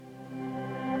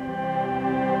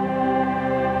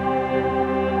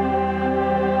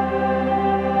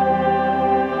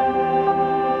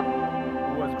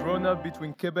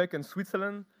in Quebec and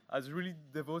Switzerland, has really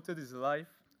devoted his life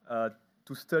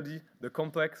to study the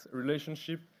complex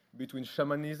relationship between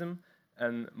shamanism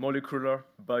and molecular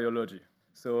biology.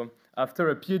 So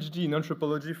after a PhD in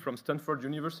anthropology from Stanford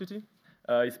University,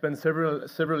 he spent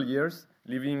several years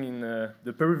living in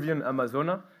the Peruvian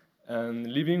Amazona and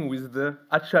living with the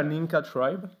Achaninka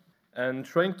tribe and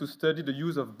trying to study the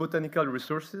use of botanical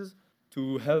resources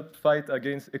to help fight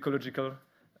against ecological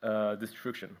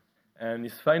destruction. And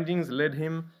his findings led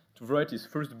him to write his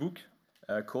first book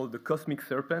called The Cosmic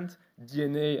Serpent,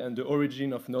 DNA and the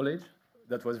Origin of Knowledge,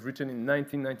 that was written in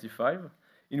 1995,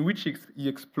 in which he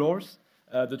explores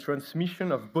the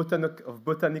transmission of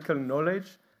botanical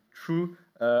knowledge through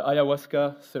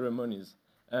ayahuasca ceremonies.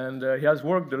 And he has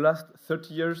worked the last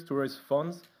 30 years to raise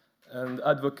funds and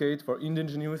advocate for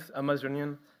indigenous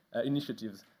Amazonian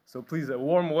initiatives. So please, a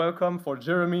warm welcome for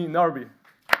Jeremy Narby.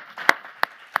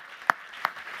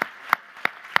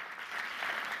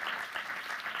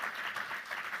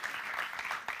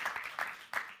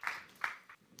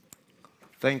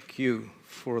 Thank you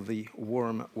for the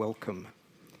warm welcome.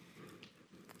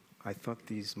 I thought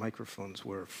these microphones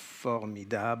were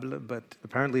formidable, but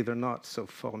apparently they're not so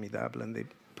formidable, and they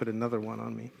put another one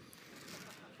on me.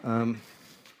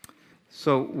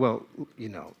 Well, you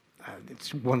know,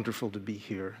 it's wonderful to be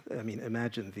here. I mean,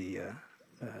 imagine the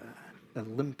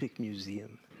Olympic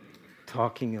Museum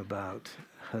talking about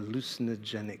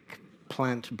hallucinogenic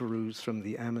plant brews from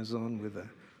the Amazon with a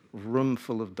room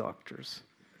full of doctors.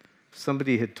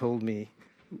 Somebody had told me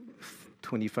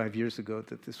 25 years ago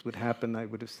that this would happen. I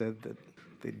would have said that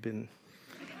they'd been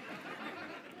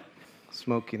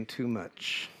smoking too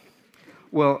much.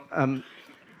 Well,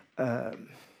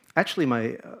 actually,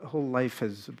 my whole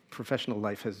professional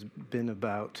life has been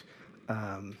about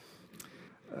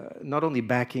not only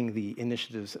backing the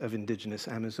initiatives of indigenous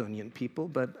Amazonian people,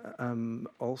 but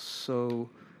also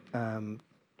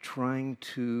trying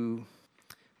to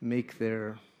make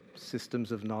their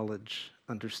systems of knowledge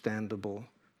understandable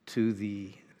to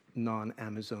the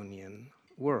non-Amazonian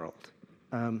world.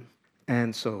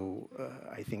 And so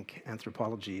I think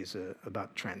anthropology is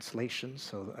about translation,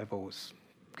 so I've always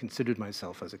considered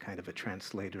myself as a kind of a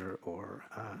translator or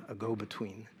a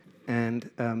go-between.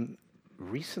 And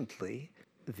recently,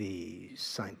 the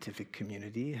scientific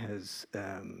community has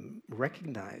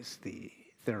recognized the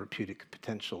therapeutic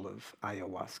potential of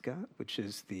ayahuasca, which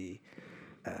is the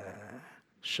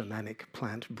shamanic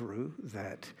plant brew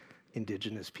that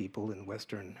indigenous people in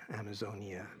Western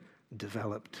Amazonia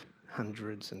developed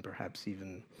hundreds and perhaps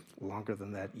even longer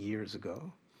than that years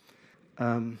ago.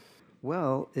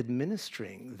 Well,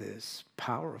 administering this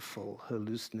powerful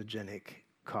hallucinogenic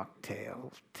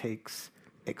cocktail takes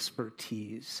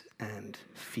expertise and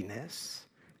finesse,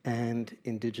 and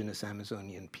indigenous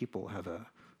Amazonian people have a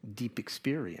deep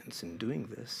experience in doing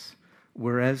this.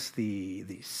 Whereas the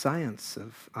science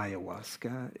of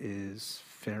ayahuasca is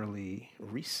fairly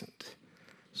recent.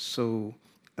 So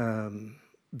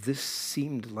this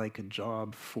seemed like a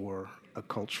job for a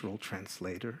cultural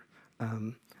translator.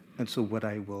 And so what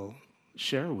I will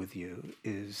share with you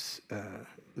is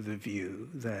the view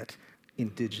that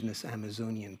indigenous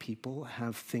Amazonian people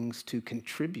have things to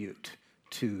contribute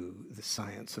to the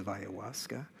science of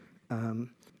ayahuasca.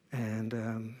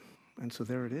 And so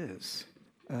there it is.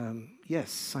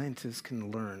 Yes, scientists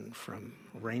can learn from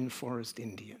rainforest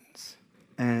Indians.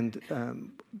 And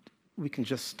we can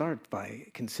just start by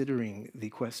considering the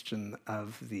question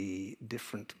of the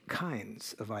different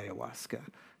kinds of ayahuasca,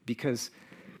 because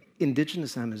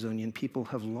indigenous Amazonian people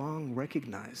have long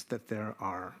recognized that there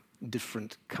are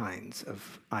different kinds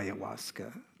of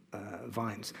ayahuasca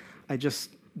vines. I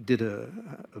just did a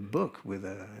book with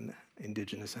an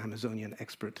indigenous Amazonian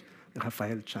expert,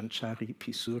 Rafael Chanchari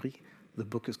Pisuri. The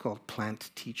book is called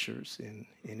Plant Teachers in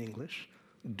English,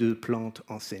 Deux Plantes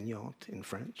Enseignantes in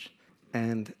French.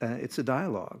 And it's a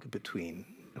dialogue between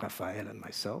Rafael and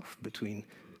myself, between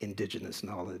indigenous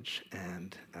knowledge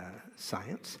and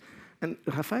science. And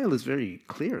Rafael is very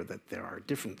clear that there are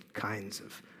different kinds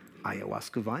of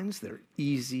ayahuasca vines. They're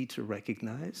easy to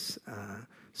recognize.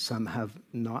 Some have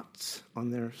knots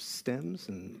on their stems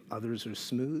and others are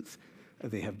smooth.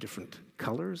 They have different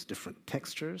colors, different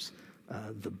textures.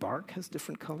 The bark has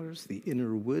different colors. The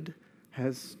inner wood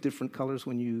has different colors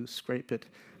when you scrape it.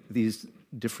 These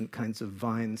different kinds of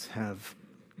vines have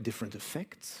different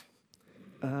effects.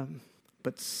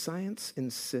 But science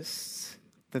insists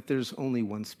that there's only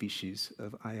one species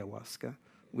of ayahuasca,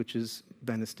 which is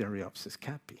Banisteriopsis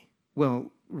caapi.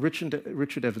 Well, Richard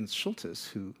Evans Schultes,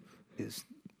 who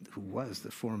was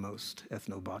the foremost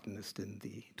ethnobotanist in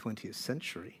the 20th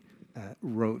century,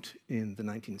 wrote in the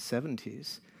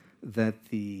 1970s that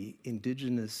the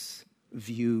indigenous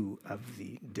view of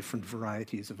the different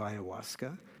varieties of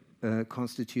ayahuasca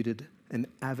constituted an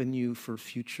avenue for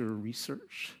future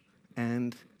research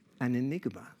and an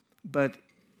enigma. But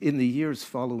in the years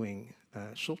following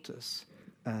Schultes,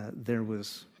 there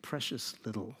was precious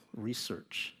little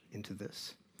research into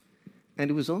this. And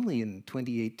it was only in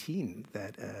 2018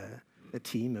 that a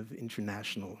team of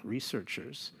international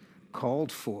researchers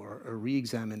called for a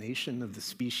re-examination of the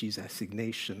species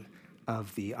assignation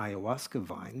of the ayahuasca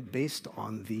vine based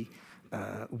on the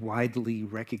widely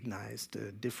recognized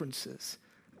differences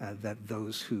that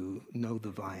those who know the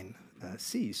vine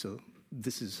see. So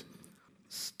this is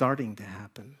starting to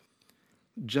happen.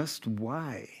 Just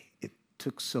why it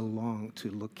took so long to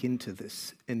look into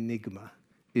this enigma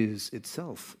is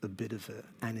itself a bit of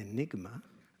an enigma.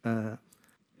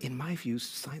 In my view,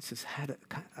 science has had a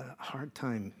hard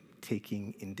time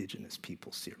taking indigenous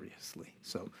people seriously.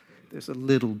 So there's a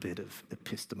little bit of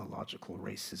epistemological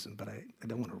racism, but I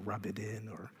don't want to rub it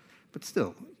in. But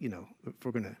still, you know, if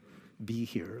we're going to be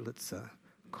here, let's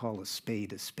call a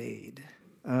spade a spade.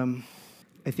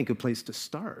 I think a place to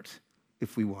start,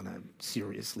 if we want to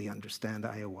seriously understand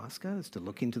ayahuasca, is to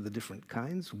look into the different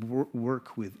kinds,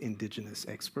 work with indigenous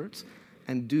experts,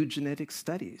 and do genetic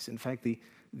studies. In fact, the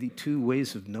two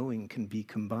ways of knowing can be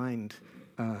combined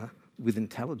with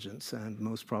intelligence and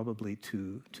most probably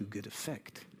to good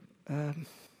effect.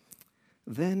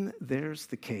 Then there's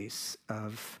the case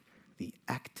of the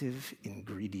active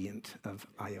ingredient of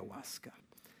ayahuasca.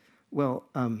 Well,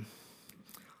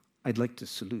 I'd like to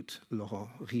salute Laurent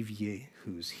Rivier,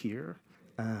 who's here,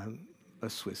 a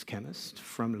Swiss chemist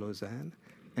from Lausanne,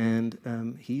 and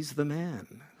he's the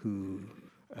man who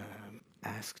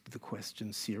asked the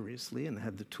question seriously and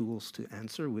had the tools to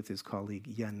answer with his colleague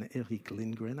Jan-Erik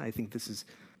Lindgren. I think this is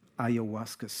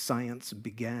Ayahuasca Science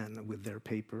began with their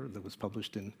paper that was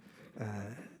published in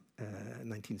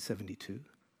 1972,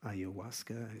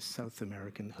 Ayahuasca, a South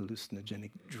American hallucinogenic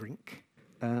drink,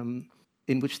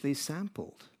 in which they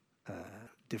sampled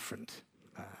different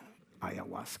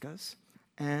ayahuascas.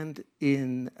 And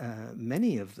in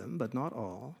many of them, but not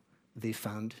all, they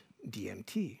found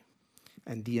DMT.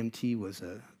 And DMT was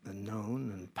a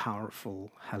known and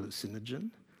powerful hallucinogen.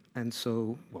 And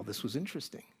so, well, this was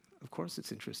interesting. Of course,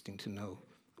 it's interesting to know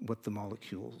what the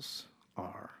molecules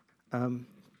are.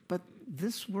 But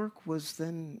this work was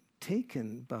then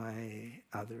taken by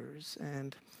others,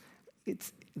 and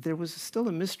there was still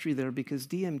a mystery there because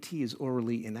DMT is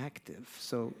orally inactive.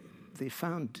 So they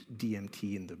found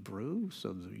DMT in the brew,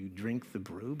 so you drink the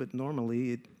brew, but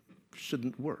normally it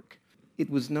shouldn't work. It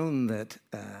was known that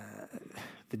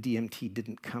the DMT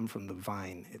didn't come from the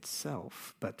vine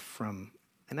itself, but from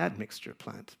an admixture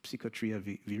plant, Psychotria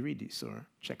viridis, or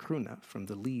chacruna, from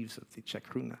the leaves of the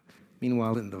chacruna.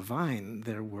 Meanwhile, in the vine,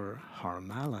 there were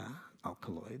harmala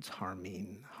alkaloids,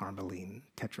 harmine, harmaline,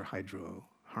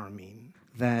 tetrahydroharmine,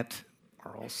 that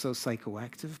are also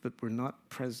psychoactive, but were not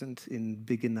present in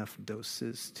big enough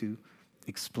doses to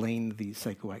explain the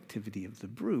psychoactivity of the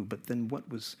brew. But then what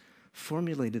was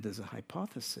formulated as a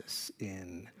hypothesis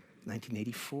in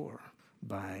 1984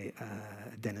 by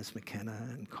Dennis McKenna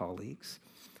and colleagues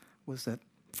was that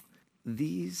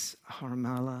these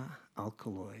harmala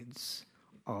alkaloids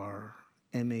are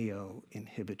MAO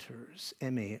inhibitors.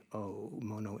 MAO,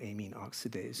 monoamine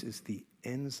oxidase, is the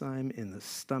enzyme in the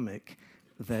stomach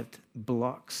that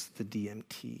blocks the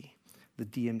DMT. The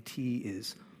DMT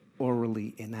is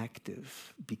orally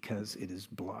inactive because it is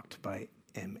blocked by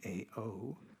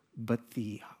MAO, but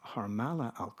the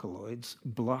harmala alkaloids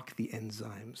block the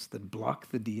enzymes that block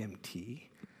the DMT,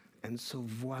 and so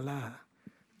voila,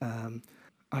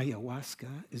 ayahuasca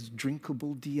is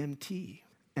drinkable DMT,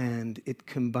 and it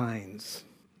combines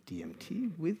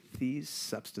DMT with these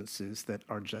substances that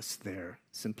are just there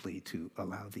simply to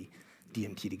allow the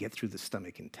DMT to get through the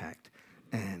stomach intact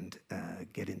and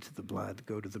get into the blood,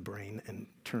 go to the brain, and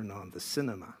turn on the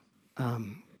cinema.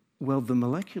 Well, the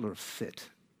molecular fit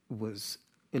was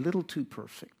a little too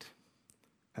perfect.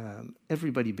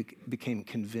 Everybody became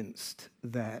convinced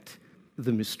that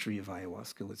the mystery of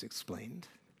ayahuasca was explained,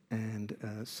 and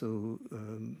so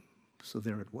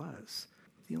there it was.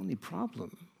 The only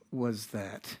problem was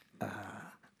that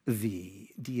the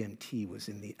DMT was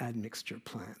in the admixture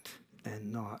plant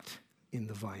and not in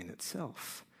the vine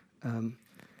itself.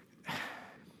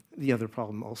 The other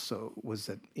problem also was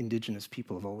that indigenous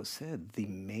people have always said the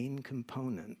main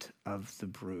component of the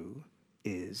brew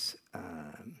is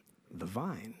the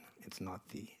vine. It's not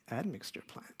the admixture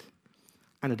plant.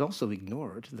 And it also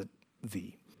ignored that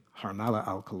the harmala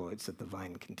alkaloids that the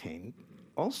vine contained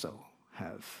also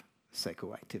have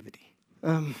psychoactivity.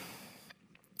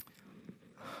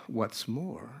 What's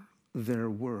more, there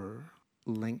were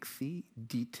lengthy,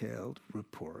 detailed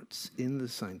reports in the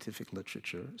scientific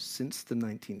literature since the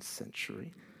 19th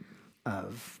century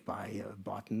by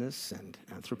botanists and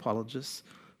anthropologists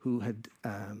who had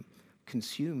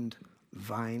consumed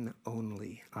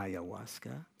vine-only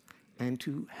ayahuasca and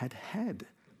who had had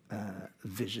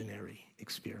visionary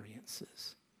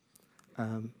experiences.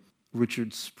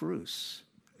 Richard Spruce,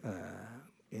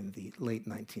 in the late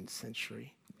 19th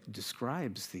century,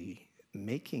 describes the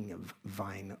making of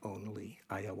vine-only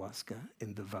ayahuasca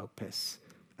in the Vaupés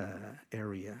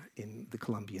area in the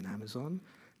Colombian Amazon,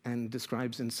 and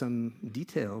describes in some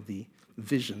detail the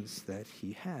visions that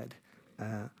he had.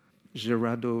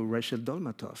 Gerardo Reichel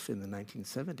Dolmatov in the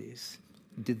 1970s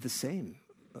did the same.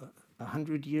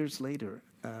 100 years later,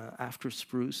 after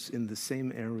Spruce, in the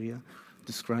same area,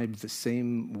 described the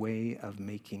same way of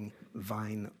making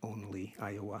vine-only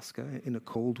ayahuasca in a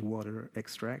cold water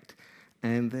extract,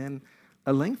 and then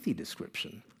a lengthy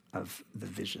description of the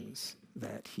visions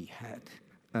that he had.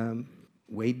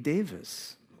 Wade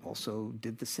Davis also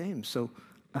did the same. So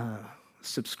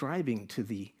subscribing to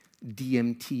the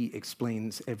DMT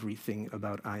explains everything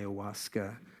about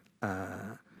ayahuasca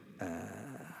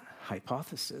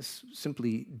hypothesis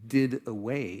simply did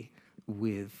away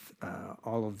with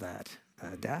all of that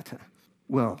data.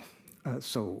 Well,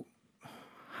 so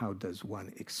how does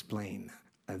one explain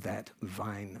that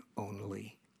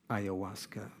vine-only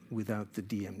ayahuasca without the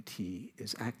DMT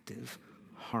is active?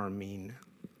 Harmine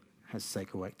has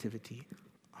psychoactivity.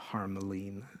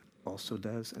 Harmaline also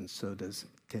does, and so does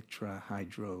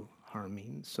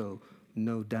tetrahydroharmine. So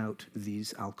no doubt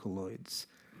these alkaloids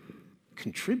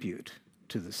contribute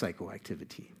to the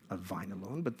psychoactivity of vine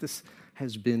alone, but this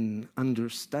has been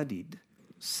understudied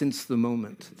since the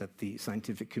moment that the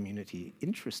scientific community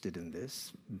interested in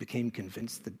this became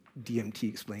convinced that DMT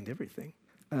explained everything.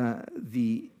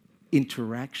 The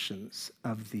interactions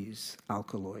of these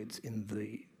alkaloids in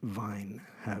the vine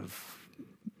have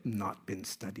not been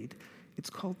studied.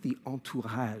 It's called the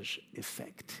entourage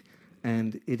effect,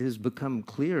 and it has become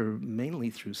clear mainly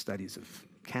through studies of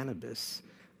cannabis.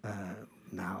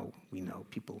 Now we know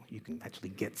you can actually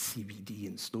get CBD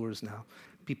in stores now.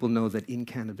 People know that in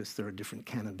cannabis there are different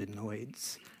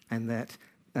cannabinoids and that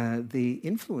they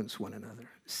influence one another.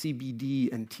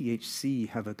 CBD and THC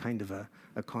have a kind of a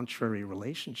contrary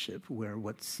relationship where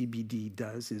what CBD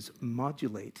does is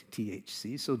modulate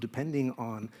THC. So depending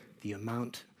on the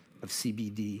amount of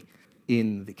CBD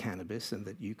in the cannabis and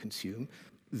that you consume,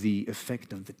 the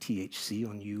effect of the THC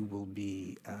on you will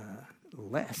be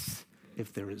less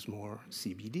if there is more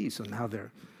CBD. So now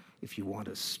if you want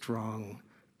a strong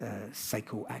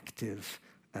psychoactive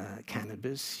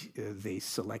cannabis, they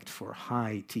select for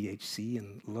high THC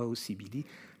and low CBD.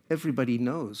 Everybody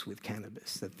knows with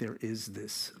cannabis that there is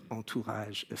this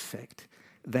entourage effect.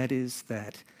 That is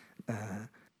that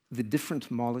the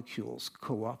different molecules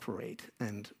cooperate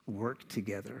and work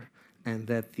together, and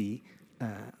that the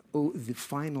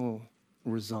final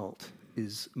result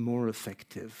is more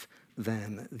effective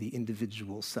than the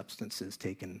individual substances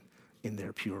taken in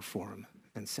their pure form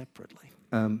and separately.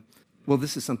 Well,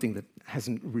 this is something that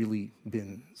hasn't really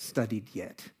been studied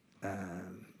yet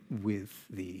with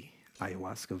the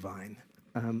ayahuasca vine.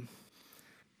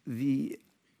 The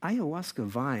ayahuasca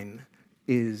vine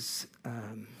is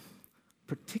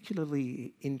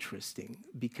particularly interesting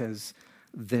because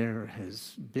there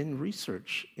has been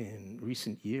research in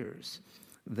recent years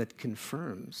that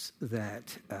confirms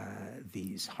that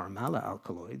these Harmala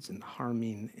alkaloids, and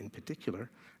harmine in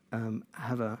particular,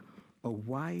 have a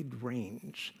wide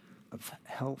range of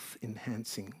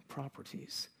health-enhancing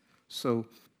properties. So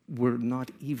we're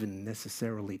not even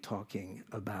necessarily talking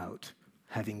about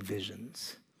having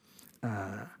visions.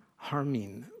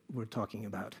 Harmine, we're talking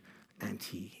about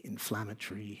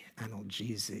anti-inflammatory,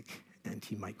 analgesic,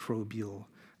 antimicrobial,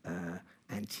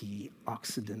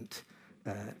 antioxidant,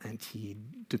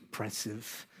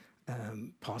 antidepressive,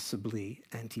 possibly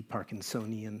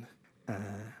anti-Parkinsonian,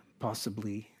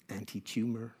 possibly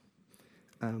anti-tumor.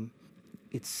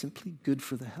 It's simply good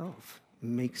for the health,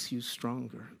 makes you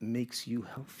stronger, makes you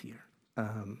healthier.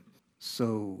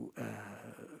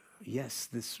 Yes,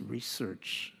 this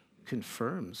research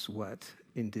confirms what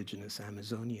indigenous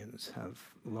Amazonians have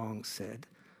long said.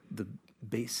 The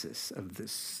basis of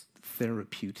this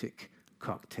therapeutic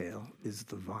cocktail is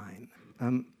the vine.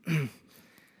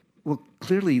 Well,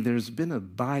 clearly there's been a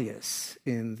bias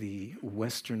in the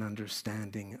Western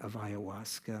understanding of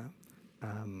ayahuasca,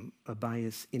 a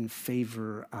bias in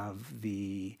favor of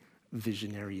the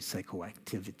visionary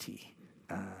psychoactivity.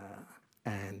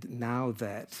 And now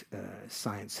that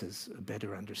science has a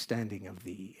better understanding of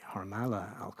the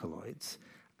Harmala alkaloids,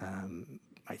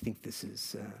 I think this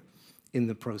is in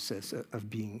the process of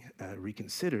being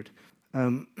reconsidered.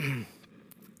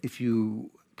 If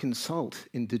you consult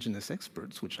indigenous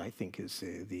experts, which I think is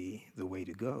the way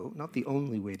to go, not the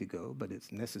only way to go, but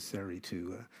it's necessary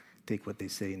to take what they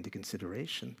say into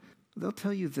consideration, they'll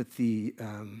tell you that the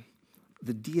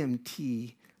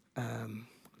DMT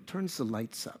turns the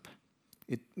lights up.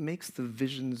 It makes the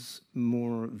visions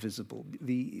more visible.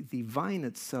 The vine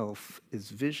itself is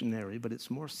visionary, but it's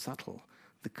more subtle.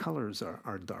 The colors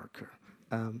are darker.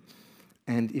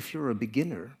 And if you're a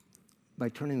beginner, by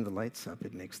turning the lights up,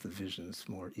 it makes the visions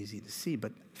more easy to see.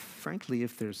 But frankly,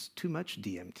 if there's too much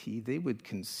DMT, they would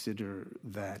consider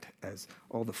that as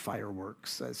all the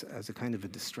fireworks, as a kind of a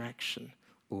distraction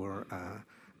or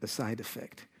a side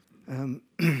effect.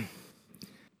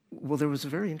 Well, there was a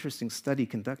very interesting study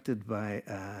conducted by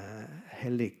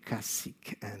Hele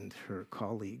Kasik and her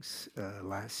colleagues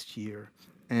last year,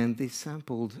 and they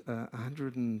sampled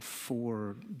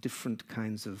 104 different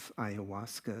kinds of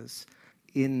ayahuascas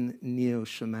in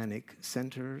neo-shamanic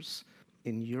centers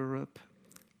in Europe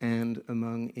and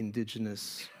among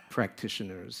indigenous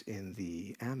practitioners in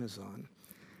the Amazon.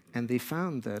 And they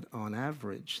found that on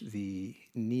average, the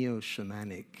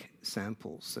neo-shamanic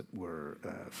samples that were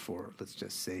for, let's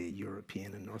just say,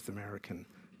 European and North American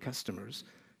customers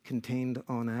contained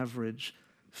on average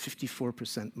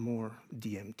 54% more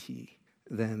DMT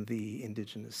than the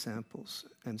indigenous samples.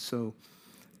 And so,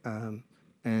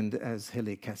 and as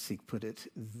Hele Kasik put it,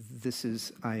 this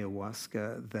is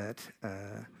ayahuasca that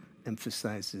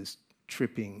emphasizes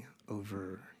tripping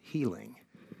over healing.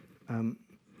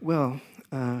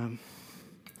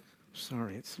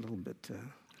 Sorry, it's a little bit,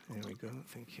 there we go,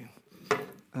 thank you.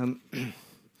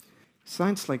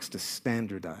 Science likes to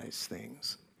standardize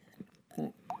things.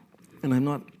 And I'm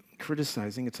not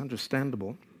criticizing, it's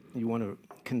understandable. You want to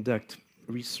conduct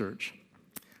research.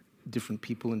 Different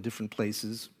people in different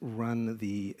places run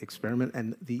the experiment,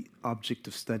 and the object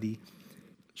of study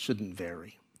shouldn't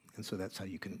vary. And so that's how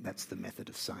you can, that's the method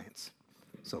of science.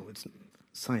 So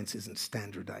science isn't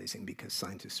standardizing because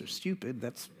scientists are stupid.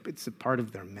 It's a part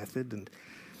of their method. And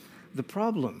the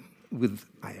problem with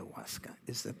ayahuasca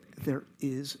is that there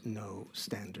is no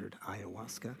standard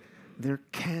ayahuasca. There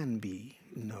can be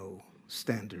no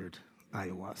standard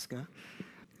ayahuasca.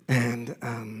 And,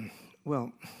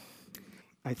 well,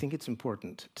 I think it's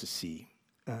important to see.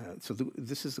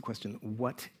 This is the question,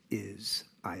 what is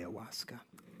ayahuasca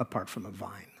apart from a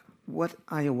vine? What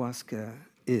ayahuasca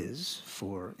is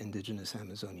for indigenous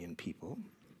Amazonian people,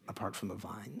 apart from a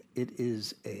vine, it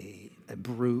is a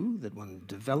brew that one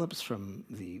develops from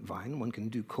the vine. One can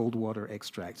do cold water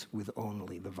extracts with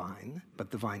only the vine,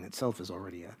 but the vine itself is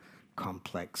already a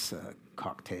complex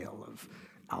cocktail of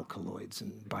alkaloids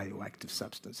and bioactive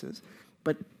substances.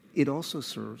 But it also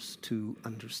serves to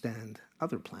understand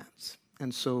other plants.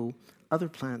 And so other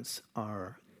plants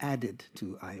are added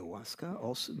to ayahuasca,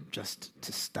 also just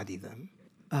to study them.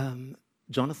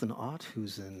 Jonathan Ott,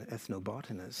 who's an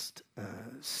ethnobotanist,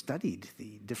 studied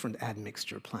the different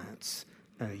admixture plants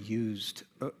used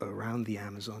around the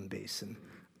Amazon basin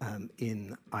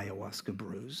in ayahuasca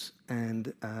brews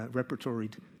and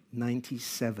repertoried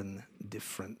 97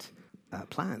 different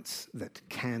plants that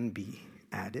can be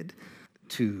added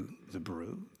to the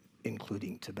brew,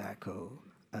 including tobacco,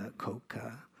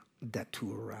 coca,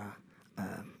 datura,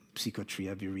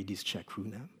 Psychotria viridis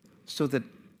chacruna, so that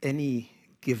any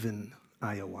given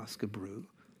ayahuasca brew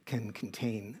can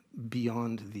contain,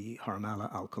 beyond the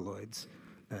Harmala alkaloids,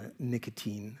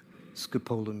 nicotine,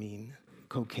 scopolamine,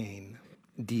 cocaine,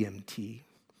 DMT.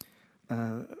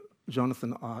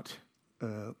 Jonathan Ott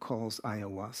calls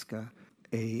ayahuasca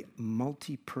a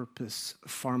multi-purpose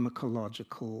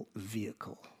pharmacological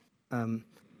vehicle.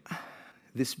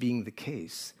 This being the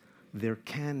case, there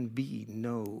can be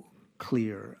no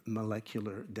clear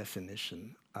molecular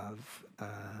definition of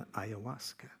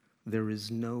ayahuasca. There is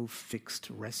no fixed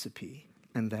recipe,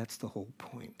 and that's the whole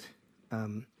point.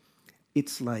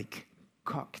 It's like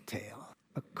cocktail,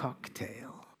 a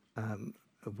cocktail.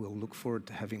 We'll look forward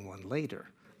to having one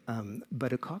later.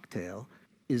 But a cocktail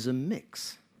is a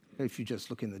mix. If you just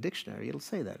look in the dictionary, it'll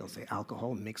say that. It'll say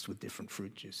alcohol mixed with different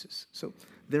fruit juices. So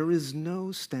there is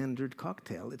no standard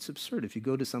cocktail. It's absurd. If you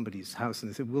go to somebody's house and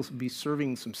they say, we'll be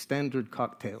serving some standard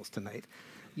cocktails tonight,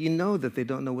 you know that they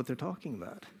don't know what they're talking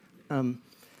about.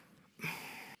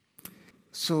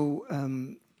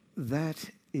 That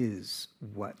is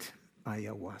what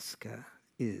ayahuasca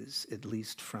is, at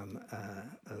least from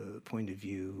a point of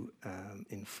view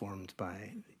informed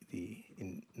by the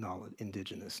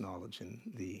indigenous knowledge in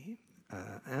the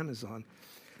Amazon.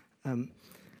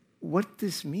 what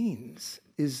this means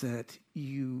is that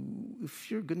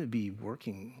if you're going to be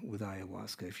working with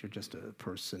ayahuasca, if you're just a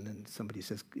person and somebody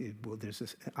says, well, there's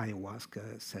this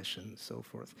ayahuasca session and so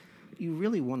forth, you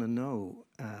really want to know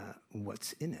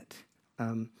what's in it.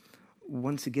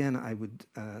 Once again, I would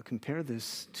compare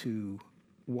this to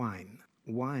wine.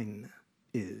 Wine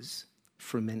is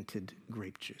fermented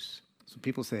grape juice. So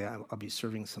people say, I'll be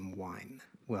serving some wine.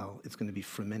 Well, it's going to be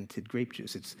fermented grape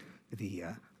juice. It's the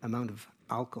amount of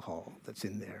alcohol that's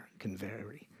in there can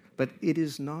vary. But it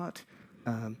is not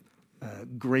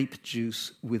grape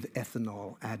juice with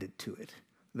ethanol added to it.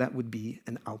 That would be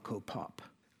an alcopop.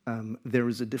 There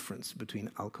is a difference between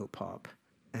alcopop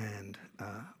and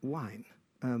wine.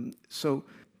 So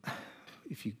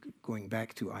if you, going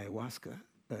back to ayahuasca,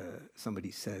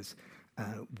 somebody says,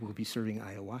 we'll be serving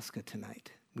ayahuasca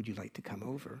tonight. Would you like to come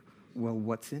over? Well,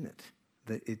 what's in it?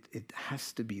 It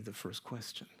has to be the first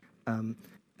question.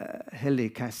 Hele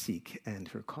Kasik and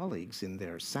her colleagues, in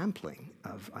their sampling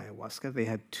of ayahuasca, they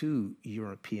had 2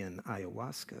 European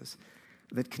ayahuascas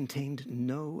that contained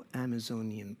no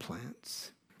Amazonian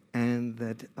plants and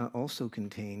that also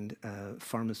contained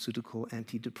pharmaceutical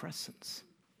antidepressants.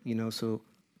 You know, so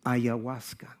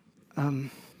ayahuasca. I'll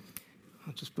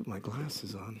just put my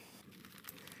glasses on.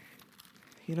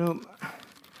 You know,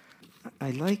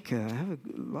 I have a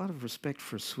lot of respect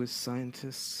for Swiss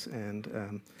scientists,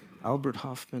 and Albert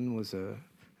Hofmann was a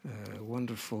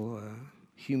wonderful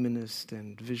humanist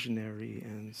and visionary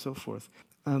and so forth.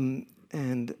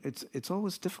 And it's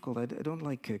always difficult. I don't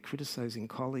like criticizing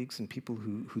colleagues and people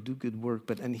who do good work,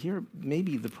 and here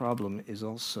maybe the problem is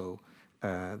also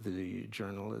the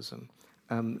journalism.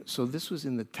 So this was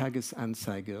in the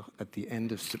Tagesanzeiger at the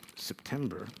end of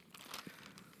September,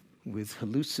 with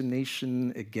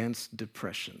hallucination against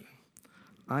depression.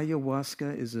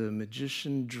 Ayahuasca is a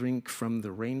magician drink from the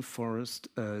rainforest.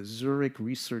 A Zurich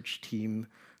research team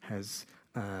has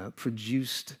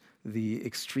produced the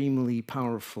extremely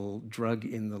powerful drug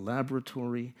in the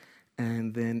laboratory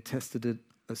and then tested it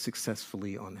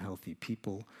successfully on healthy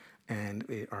people, and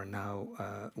they are now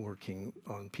working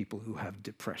on people who have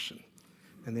depression.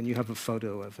 And then you have a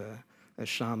photo of a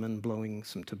shaman blowing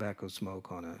some tobacco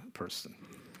smoke on a person.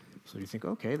 So you think,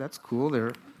 okay, that's cool.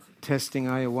 They're testing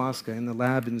ayahuasca in the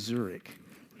lab in Zurich.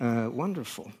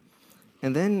 Wonderful.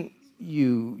 And then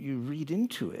you read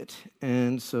into it,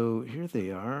 and so here they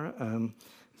are.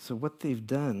 So what they've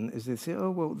done is they say,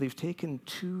 oh, well, they've taken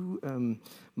 2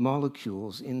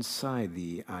 molecules inside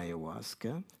the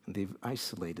ayahuasca, and they've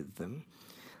isolated them.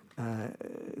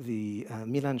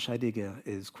 Milan Scheidegger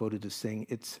is quoted as saying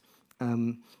it's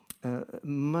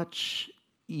much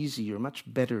easier, much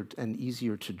better and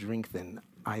easier to drink than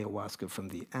ayahuasca from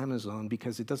the Amazon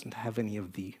because it doesn't have any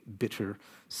of the bitter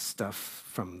stuff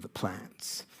from the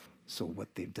plants. So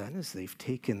what they've done is they've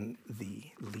taken the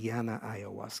Liana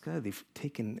ayahuasca, they've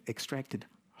extracted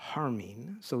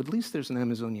harmine, so at least there's an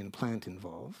Amazonian plant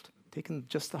involved, taken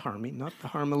just the harmine, not the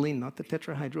harmaline, not the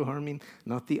tetrahydroharmine,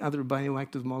 not the other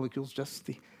bioactive molecules, just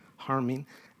the harmine,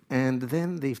 and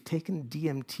then they've taken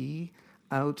DMT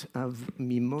out of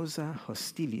Mimosa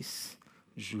hostilis,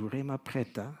 Jurema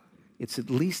preta. It's at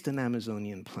least an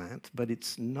Amazonian plant, but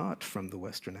it's not from the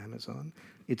Western Amazon.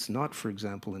 It's not, for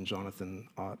example, in Jonathan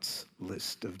Ott's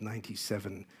list of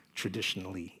 97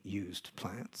 traditionally used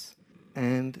plants.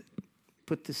 And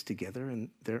put this together, and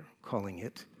they're calling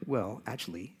it, well,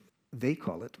 actually, they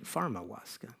call it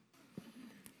pharmahuasca.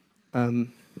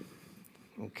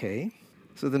 Okay,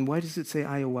 so then why does it say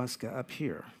ayahuasca up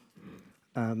here?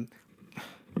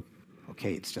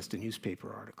 Okay, it's just a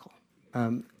newspaper article.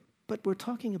 But we're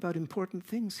talking about important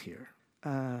things here.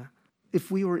 If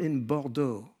we were in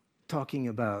Bordeaux talking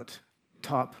about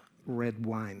top red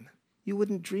wine, you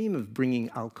wouldn't dream of bringing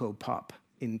alcopop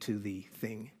into the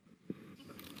thing.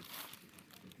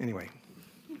 Anyway.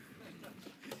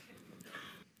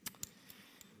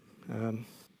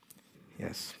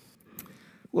 Yes.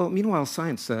 Well, meanwhile,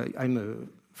 science, I'm a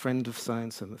friend of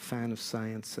science, I'm a fan of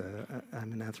science,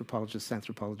 I'm an anthropologist.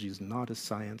 Anthropology is not a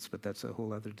science, but that's a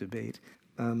whole other debate.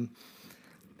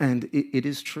 And it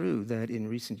is true that in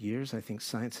recent years, I think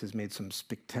science has made some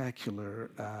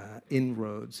spectacular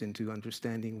inroads into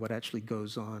understanding what actually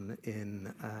goes on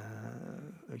in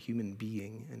a human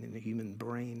being and in a human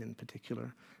brain in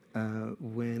particular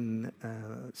when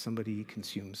somebody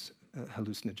consumes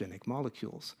hallucinogenic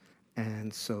molecules.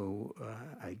 And so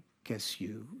I guess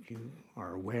you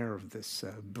are aware of this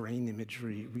brain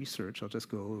imagery research. I'll just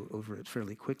go over it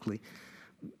fairly quickly.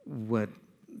 What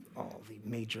all the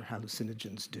major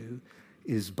hallucinogens do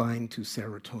is bind to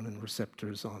serotonin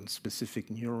receptors on specific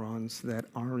neurons that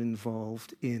are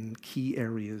involved in key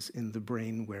areas in the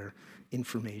brain where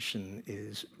information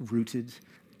is rooted.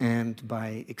 And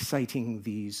by exciting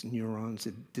these neurons,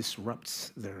 it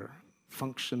disrupts their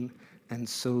function. And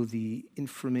so the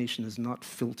information is not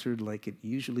filtered like it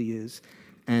usually is.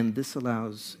 And this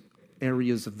allows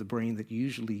areas of the brain that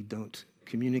usually don't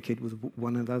communicate with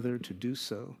one another to do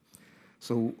so.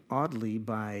 So oddly,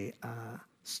 by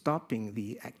stopping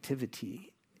the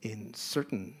activity in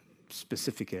certain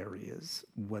specific areas,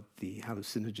 what the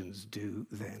hallucinogens do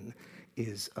then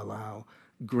is allow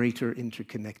greater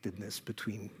interconnectedness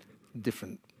between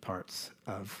different parts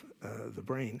of the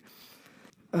brain.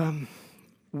 When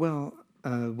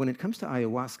it comes to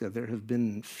ayahuasca, there have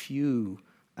been few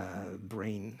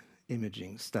brain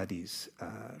imaging studies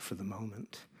for the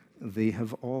moment. They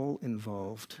have all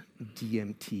involved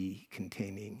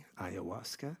DMT-containing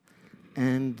ayahuasca,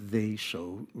 and they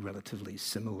show relatively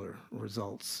similar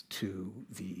results to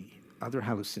the other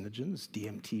hallucinogens.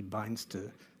 DMT binds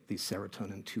to the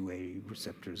serotonin 2A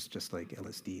receptors, just like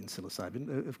LSD and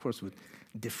psilocybin, of course with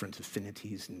different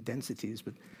affinities and densities,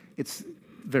 but it's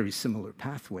very similar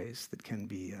pathways that can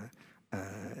be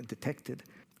detected.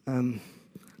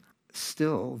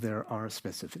 Still, there are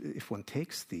specific, if one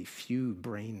takes the few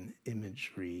brain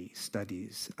imagery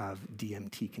studies of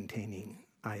DMT-containing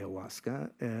ayahuasca,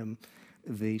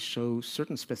 they show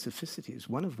certain specificities,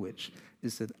 one of which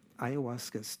is that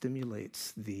ayahuasca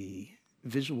stimulates the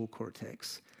visual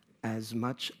cortex as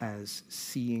much as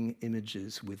seeing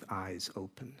images with eyes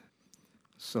open.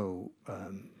 So,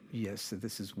 yes,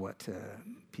 this is what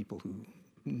people who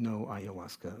know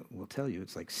ayahuasca will tell you.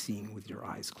 It's like seeing with your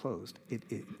eyes closed.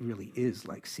 It really is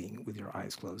like seeing with your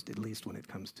eyes closed, at least when it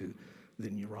comes to the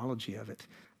neurology of it.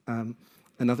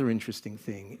 Another interesting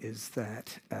thing is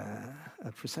that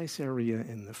a precise area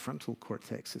in the frontal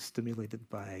cortex is stimulated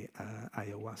by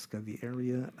ayahuasca, the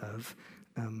area of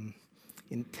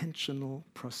intentional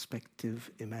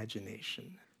prospective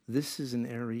imagination. This is an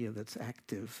area that's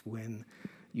active when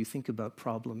you think about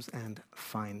problems and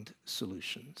find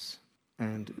solutions.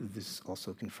 And this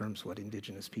also confirms what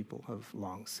indigenous people have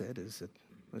long said, is that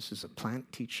this is a plant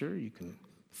teacher. You can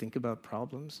think about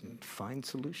problems and find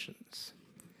solutions.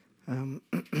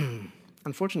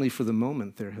 Unfortunately, for the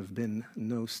moment, there have been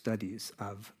no studies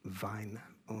of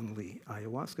vine-only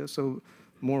ayahuasca, so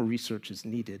more research is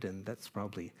needed, and that's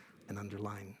probably an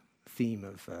underlying theme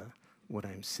of what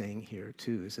I'm saying here,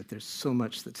 too, is that there's so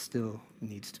much that still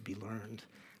needs to be learned.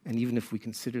 And even if we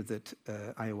consider that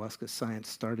ayahuasca science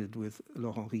started with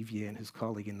Laurent Rivière and his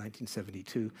colleague in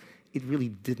 1972, it really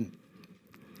didn't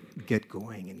get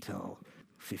going until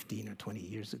 15 or 20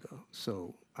 years ago.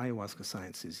 So ayahuasca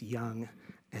science is young,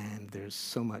 and there's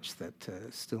so much that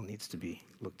still needs to be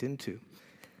looked into.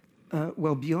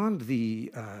 Well, beyond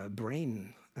the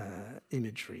brain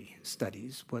imagery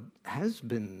studies, what has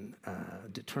been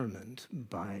determined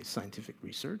by scientific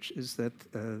research is that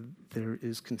there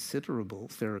is considerable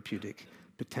therapeutic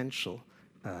potential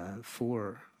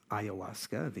for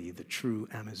ayahuasca, the true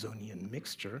Amazonian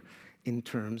mixture, in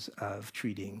terms of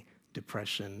treating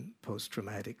depression,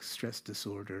 post-traumatic stress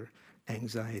disorder,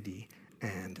 anxiety,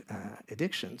 and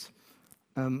addictions.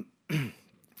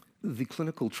 The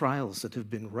clinical trials that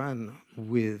have been run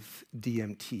with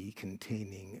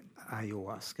DMT-containing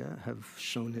ayahuasca have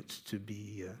shown it to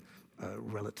be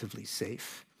relatively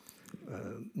safe,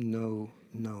 no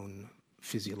known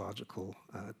physiological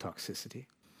toxicity.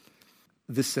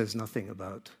 This says nothing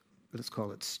about, let's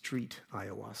call it street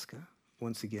ayahuasca.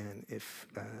 Once again, if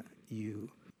you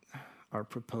are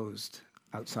proposed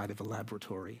outside of a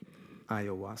laboratory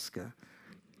ayahuasca,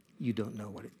 you don't know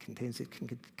what it contains. It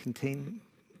can contain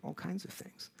all kinds of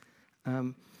things.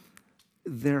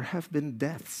 There have been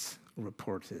deaths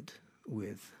reported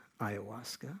with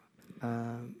ayahuasca.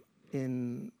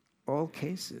 In all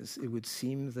cases, it would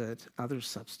seem that other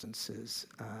substances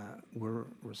were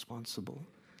responsible.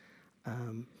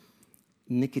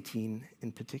 Nicotine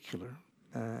in particular.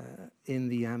 In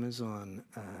the Amazon,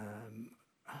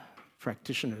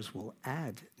 practitioners will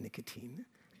add nicotine.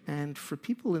 And for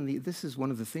people this is one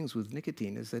of the things with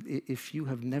nicotine, is that if you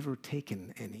have never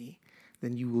taken any,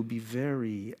 then you will be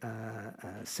very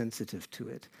sensitive to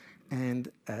it.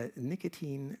 And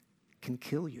nicotine can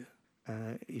kill you.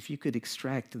 If you could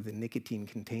extract the nicotine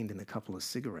contained in a couple of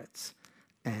cigarettes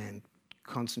and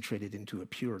concentrate it into a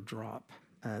pure drop,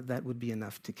 that would be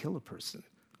enough to kill a person.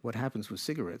 What happens with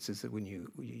cigarettes is that when you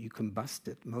combust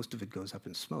it, most of it goes up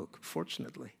in smoke,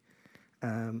 fortunately.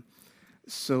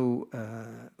 So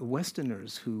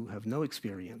Westerners who have no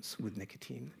experience with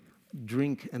nicotine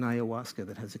drink an ayahuasca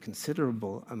that has a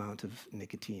considerable amount of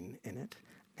nicotine in it,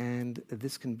 and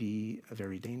this can be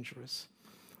very dangerous.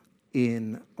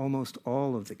 In almost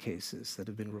all of the cases that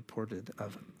have been reported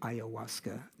of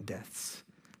ayahuasca deaths,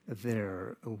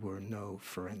 there were no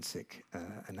forensic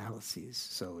analyses,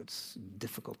 so it's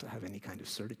difficult to have any kind of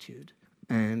certitude.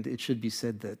 And it should be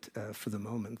said that for the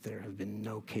moment, there have been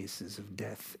no cases of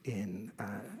death in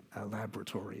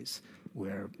laboratories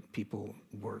where people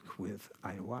work with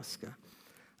ayahuasca.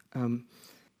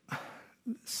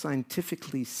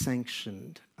 Scientifically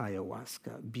sanctioned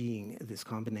ayahuasca, being this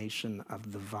combination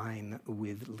of the vine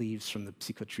with leaves from the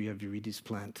Psychotria viridis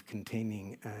plant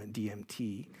containing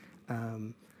DMT,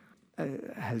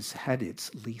 has had its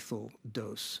lethal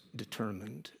dose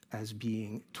determined as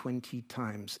being 20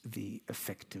 times the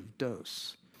effective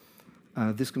dose.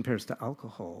 This compares to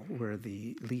alcohol, where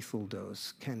the lethal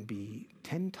dose can be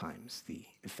 10 times the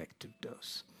effective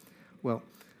dose. Well,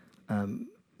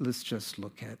 let's just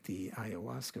look at the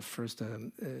ayahuasca first.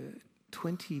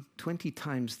 20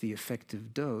 times the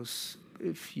effective dose,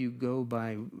 if you go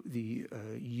by the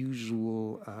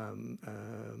usual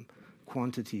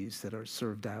quantities that are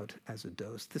served out as a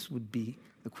dose, this would be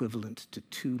equivalent to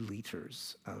 2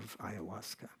 liters of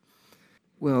ayahuasca.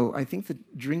 Well, I think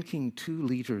that drinking 2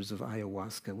 liters of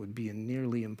ayahuasca would be a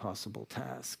nearly impossible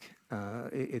task.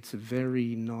 It's a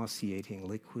very nauseating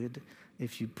liquid.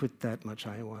 If you put that much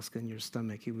ayahuasca in your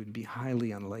stomach, it would be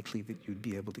highly unlikely that you'd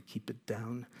be able to keep it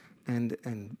down,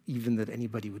 and even that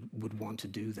anybody would want to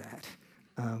do that.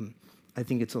 I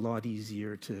think it's a lot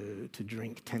easier to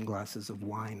drink 10 glasses of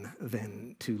wine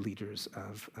than 2 liters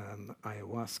of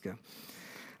ayahuasca.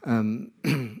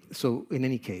 So in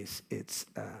any case, it's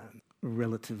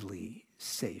relatively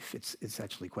safe. It's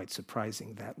actually quite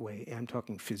surprising that way. I'm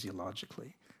talking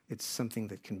physiologically. It's something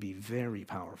that can be very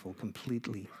powerful,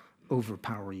 completely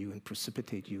overpower you and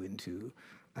precipitate you into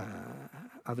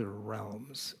other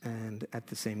realms. And at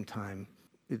the same time,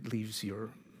 it leaves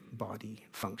your body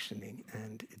functioning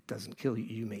and it doesn't kill you.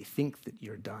 You may think that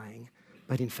you're dying,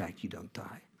 but in fact, you don't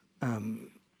die.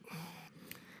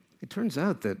 It turns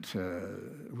out that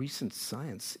recent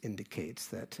science indicates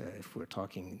that if we're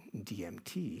talking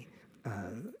DMT,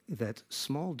 that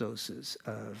small doses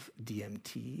of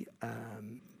DMT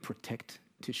protect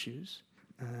tissues,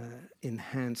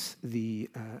 enhance the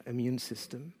immune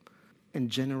system, and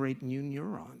generate new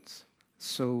neurons.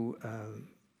 So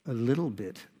a little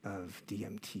bit of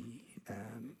DMT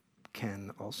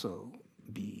can also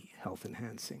be health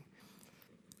enhancing.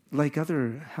 Like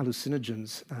other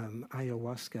hallucinogens,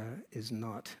 ayahuasca is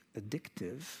not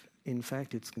addictive. In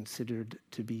fact, it's considered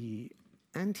to be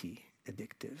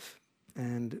anti-addictive.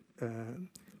 And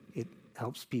it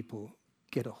helps people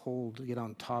get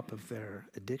on top of their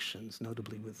addictions,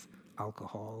 notably with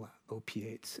alcohol,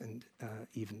 opiates, and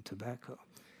even tobacco.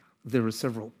 There are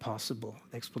several possible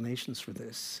explanations for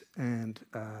this. And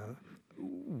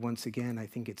once again, I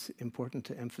think it's important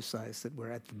to emphasize that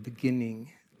we're at the beginning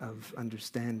of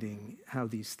understanding how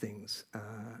these things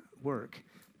work.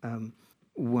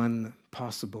 One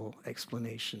possible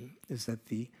explanation is that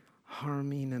the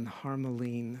harmine and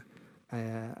harmaline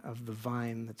of the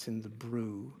vine that's in the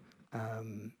brew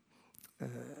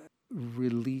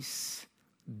release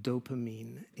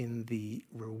dopamine in the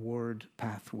reward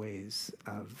pathways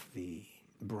of the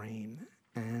brain.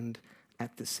 And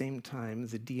at the same time,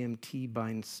 the DMT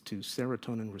binds to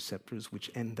serotonin receptors, which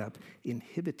end up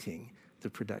inhibiting the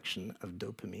production of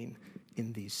dopamine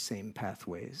in these same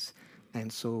pathways.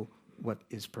 And so what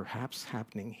is perhaps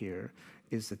happening here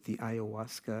is that the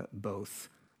ayahuasca both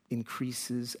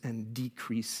increases and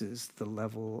decreases the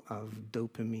level of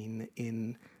dopamine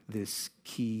in this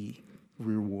key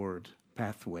reward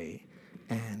pathway.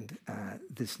 And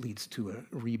this leads to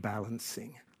a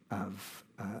rebalancing of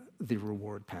the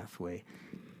reward pathway,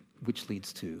 which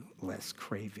leads to less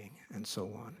craving and so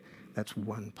on. That's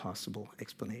one possible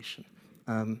explanation.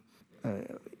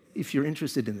 If you're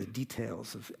interested in the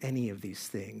details of any of these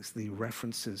things, the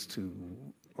references to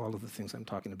all of the things I'm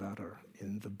talking about are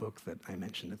in the book that I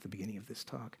mentioned at the beginning of this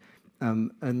talk.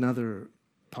 Another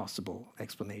possible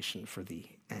explanation for the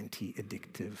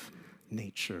anti-addictive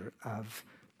nature of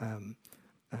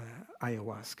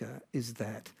ayahuasca is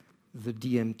that the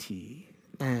DMT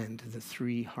and the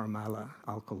 3 Harmala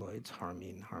alkaloids,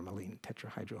 harmine, harmaline,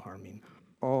 tetrahydroharmine,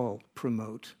 all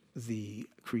promote the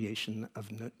creation of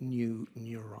new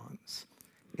neurons,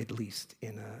 at least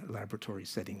in a laboratory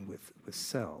setting with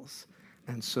cells.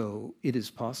 And so it is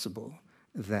possible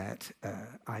that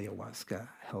ayahuasca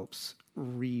helps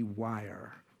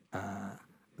rewire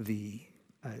the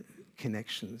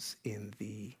connections in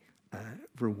the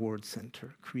reward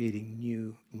center, creating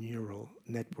new neural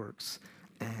networks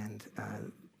and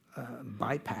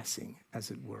bypassing,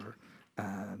 as it were,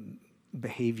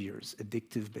 behaviors,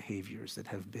 addictive behaviors that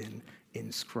have been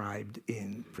inscribed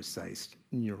in precise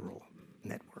neural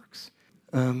networks.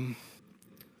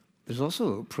 There's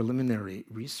also preliminary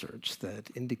research that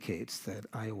indicates that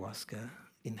ayahuasca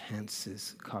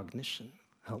enhances cognition,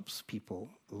 helps people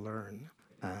learn,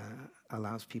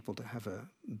 allows people to have a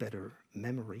better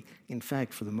memory. In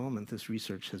fact, for the moment, this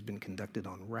research has been conducted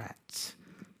on rats.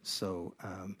 So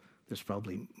there's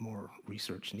probably more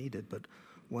research needed, but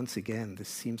once again, this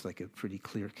seems like a pretty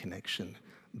clear connection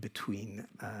between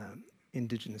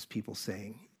indigenous people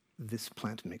saying this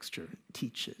plant mixture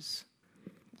teaches.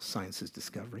 Science is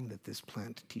discovering that this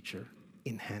plant teacher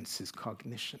enhances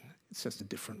cognition. It's just a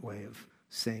different way of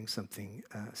saying something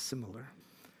similar.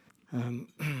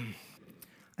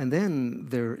 And then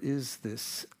there is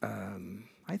this,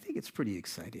 I think it's pretty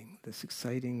exciting, this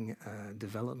exciting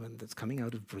development that's coming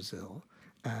out of Brazil,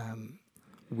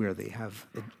 where they have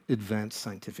advanced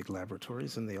scientific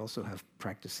laboratories, and they also have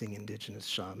practicing indigenous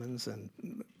shamans and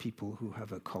people who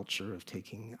have a culture of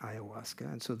taking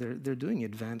ayahuasca. And so they're doing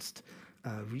advanced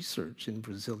research in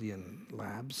Brazilian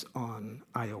labs on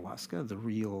ayahuasca, the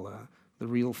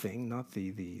real thing, not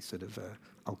the sort of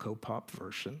alcopop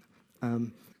version.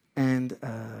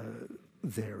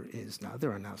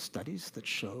 There are now studies that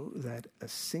show that a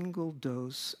single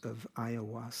dose of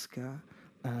ayahuasca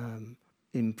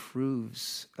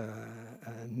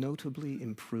notably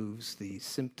improves the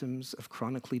symptoms of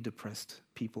chronically depressed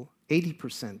people.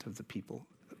 80% of the people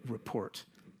report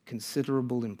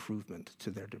considerable improvement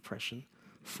to their depression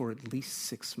for at least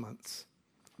 6 months.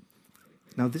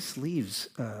 Now, this leaves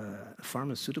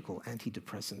pharmaceutical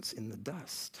antidepressants in the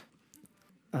dust,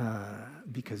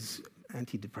 because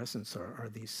antidepressants are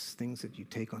these things that you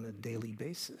take on a daily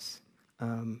basis.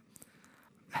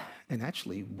 And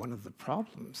actually, one of the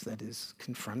problems that is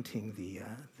confronting the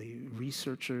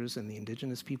researchers and the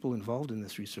indigenous people involved in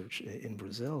this research in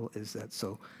Brazil is that,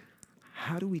 so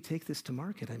how do we take this to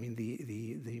market? I mean,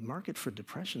 the market for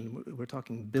depression, we're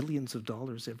talking billions of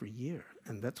dollars every year,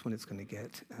 and that's when it's going to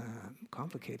get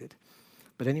complicated.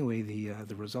 But anyway,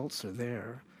 the results are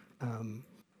there.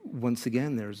 Once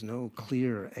again, there's no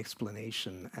clear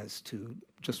explanation as to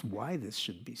just why this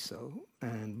should be so.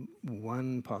 And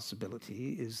one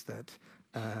possibility is that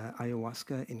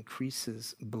ayahuasca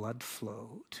increases blood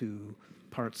flow to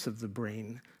parts of the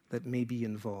brain that may be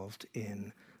involved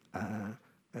in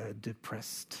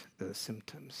depressed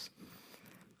symptoms.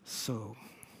 So,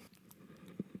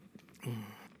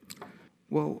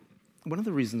 well, one of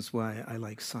the reasons why I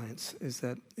like science is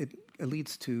that it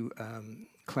leads to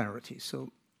clarity.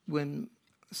 So when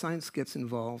science gets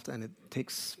involved and it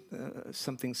takes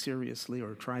something seriously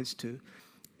or tries to,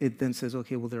 it then says,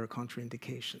 okay, well, there are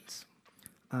contraindications.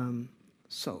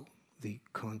 So the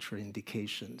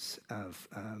contraindications of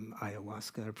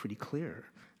ayahuasca are pretty clear.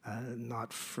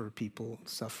 Not for people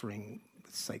suffering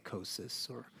with psychosis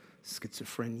or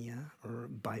schizophrenia or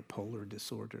bipolar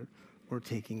disorder or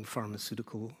taking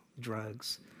pharmaceutical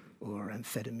drugs or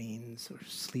amphetamines or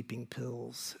sleeping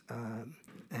pills,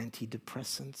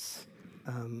 antidepressants,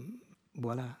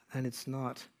 voila. And it's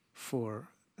not for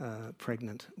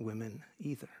pregnant women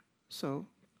either. So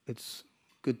it's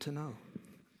good to know.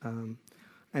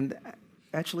 And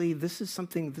actually, this is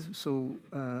something,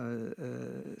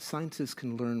 scientists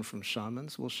can learn from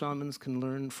shamans. Well, shamans can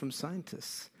learn from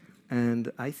scientists.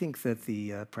 And I think that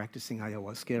the practicing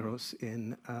ayahuasqueros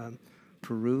in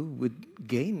Peru would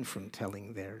gain from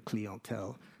telling their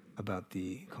clientele about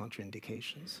the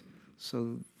contraindications.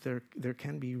 So there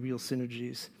can be real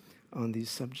synergies on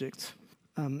these subjects.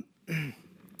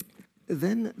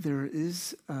 Then there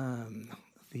is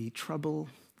the trouble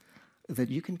that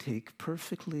you can take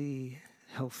perfectly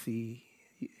healthy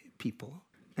people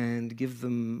and give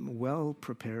them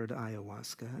well-prepared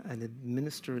ayahuasca and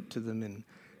administer it to them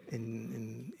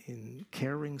in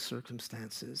caring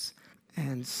circumstances.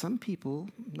 And some people,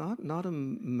 not a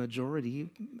majority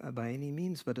by any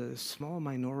means, but a small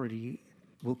minority,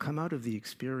 will come out of the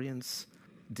experience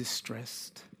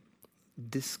distressed,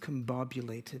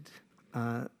 discombobulated,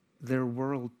 their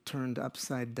world turned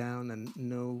upside down and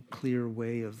no clear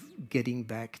way of getting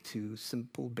back to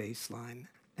simple baseline.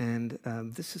 And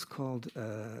this is called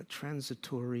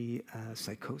transitory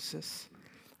psychosis,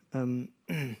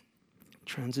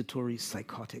 transitory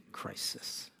psychotic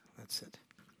crisis. That's it.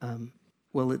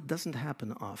 Well, it doesn't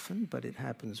happen often, but it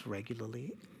happens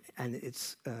regularly. And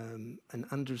it's an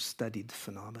understudied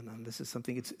phenomenon. This is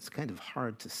something, it's kind of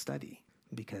hard to study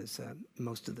because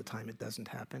most of the time it doesn't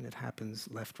happen. It happens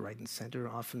left, right, and center.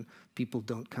 Often people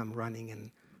don't come running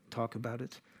and talk about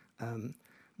it.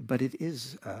 But it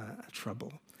is a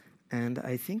trouble. And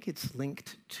I think it's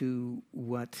linked to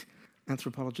what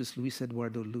anthropologist Luis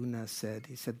Eduardo Luna said.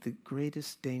 He said the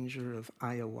greatest danger of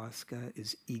ayahuasca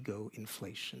is ego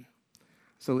inflation.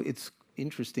 So it's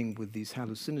interesting with these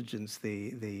hallucinogens,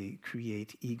 they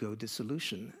create ego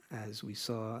dissolution, as we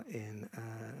saw in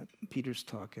Peter's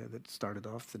talk that started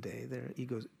off the day. Their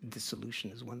ego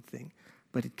dissolution is one thing,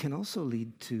 but it can also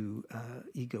lead to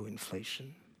ego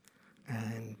inflation,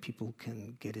 and people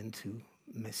can get into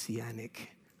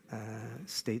messianic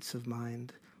states of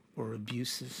mind or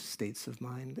abusive states of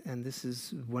mind, and this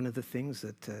is one of the things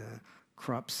that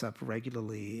crops up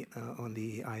regularly on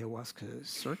the ayahuasca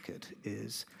circuit,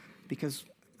 is because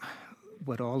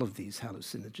what all of these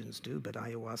hallucinogens do, but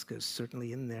ayahuasca is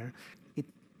certainly in there, it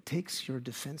takes your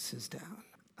defenses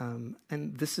down.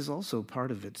 And this is also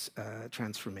part of its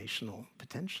transformational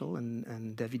potential,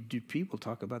 and David Dupuy will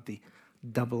talk about the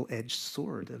double-edged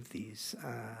sword of these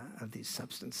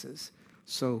substances.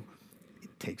 So it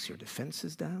takes your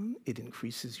defenses down, it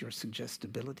increases your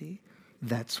suggestibility.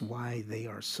 That's why they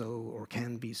are so, or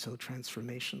can be so,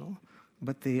 transformational.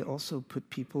 But they also put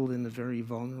people in a very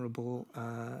vulnerable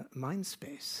mind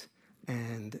space.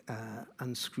 And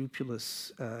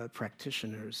unscrupulous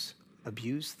practitioners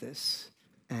abuse this.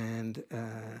 And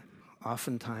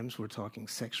oftentimes we're talking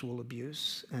sexual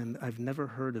abuse. And I've never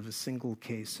heard of a single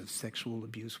case of sexual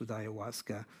abuse with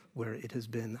ayahuasca where it has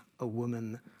been a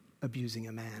woman abusing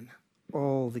a man.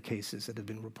 All the cases that have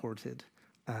been reported,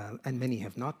 and many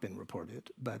have not been reported,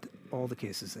 but all the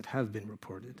cases that have been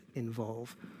reported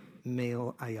involve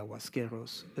male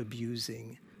ayahuasqueros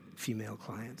abusing female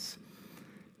clients.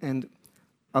 And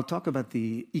I'll talk about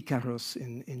the Icaros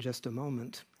in just a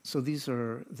moment. So these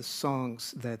are the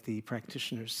songs that the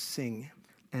practitioners sing.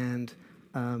 And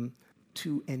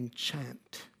to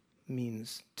enchant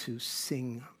means to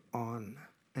sing on.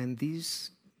 And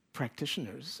these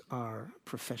practitioners are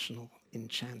professional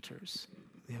enchanters.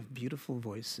 They have beautiful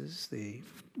voices. They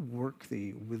work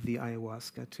with the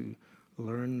ayahuasca to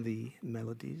learn the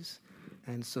melodies.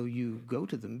 And so you go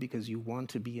to them because you want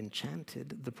to be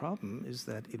enchanted. The problem is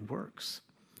that it works.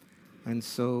 And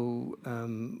so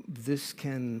this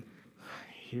can,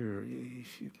 here,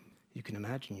 if you can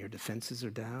imagine your defenses are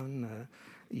down,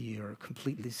 you're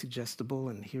completely suggestible,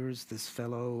 and here's this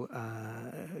fellow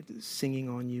singing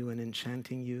on you and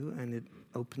enchanting you, and it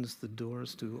opens the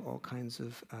doors to all kinds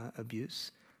of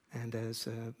abuse. And as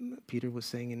Peter was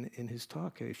saying in his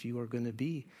talk, if you are going to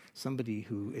be somebody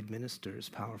who administers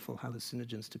powerful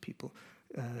hallucinogens to people,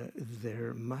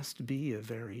 there must be a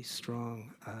very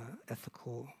strong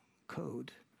ethical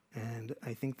code. And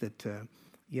I think that,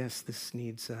 yes, this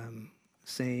needs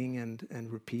saying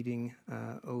and repeating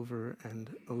over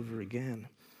and over again.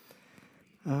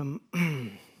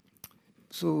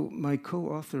 So my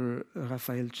co-author,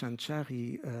 Rafael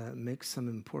Chanchari, makes some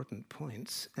important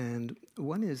points. And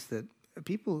one is that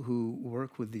people who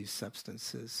work with these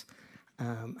substances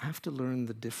have to learn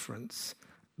the difference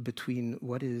between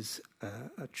what is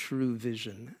a true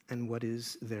vision and what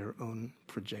is their own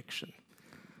projection.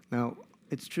 Now,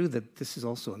 it's true that this is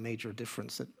also a major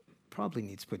difference that probably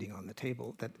needs putting on the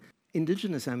table, that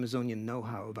indigenous Amazonian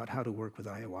know-how about how to work with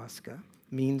ayahuasca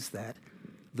means that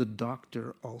the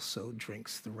doctor also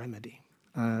drinks the remedy.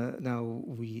 Now,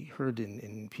 we heard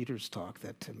in Peter's talk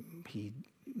that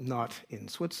not in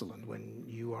Switzerland, when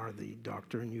you are the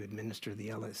doctor and you administer the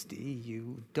LSD,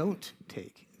 you don't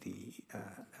take the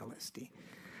LSD.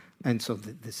 And so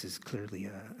this is clearly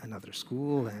another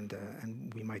school, and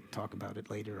we might talk about it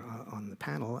later on the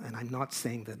panel. And I'm not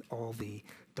saying that all the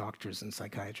doctors and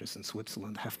psychiatrists in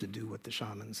Switzerland have to do what the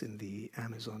shamans in the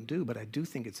Amazon do, but I do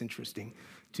think it's interesting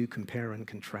to compare and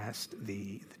contrast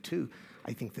the two.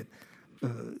 I think that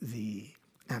the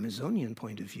Amazonian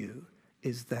point of view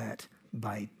is that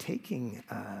by taking,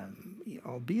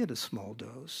 albeit a small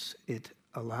dose, it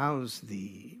allows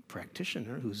the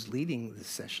practitioner who's leading the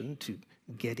session to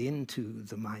get into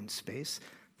the mind space.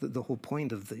 The whole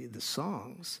point of the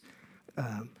songs,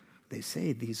 they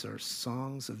say these are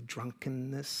songs of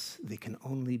drunkenness. They can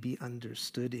only be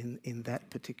understood in that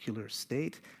particular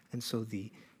state. And so the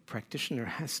practitioner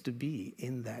has to be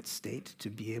in that state to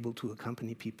be able to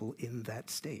accompany people in that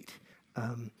state.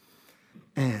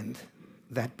 And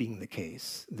that being the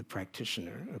case, the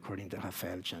practitioner, according to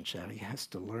Rafael Chanchari, has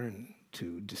to learn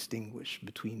to distinguish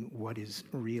between what is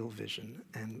real vision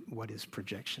and what is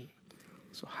projection.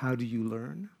 So how do you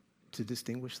learn to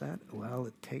distinguish that? Well,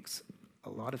 it takes a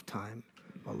lot of time,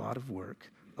 a lot of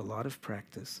work, a lot of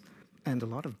practice, and a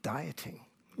lot of dieting.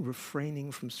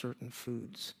 refraining from certain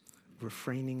foods,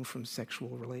 refraining from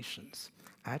sexual relations,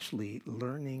 actually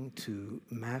learning to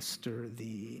master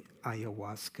the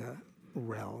ayahuasca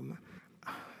realm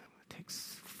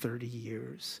takes 30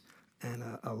 years and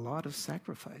a lot of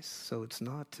sacrifice. So it's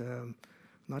not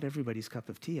everybody's cup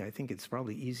of tea. I think it's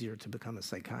probably easier to become a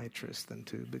psychiatrist than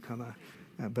to become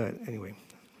but anyway,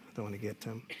 I don't want to get...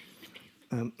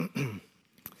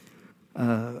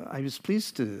 I was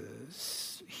pleased to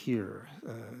hear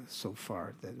so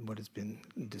far that what has been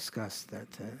discussed, that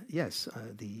yes,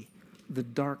 the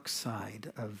dark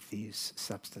side of these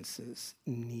substances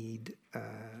need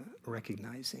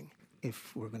recognizing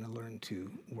if we're going to learn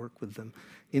to work with them.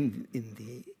 In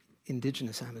the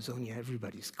indigenous Amazonia,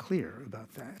 everybody's clear about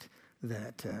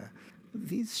that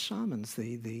these shamans,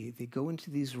 they go into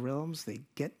these realms, they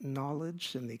get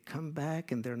knowledge, and they come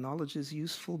back, and their knowledge is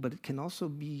useful, but it can also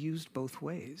be used both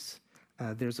ways.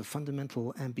 There's a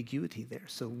fundamental ambiguity there.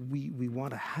 So we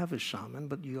want to have a shaman,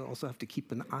 but you also have to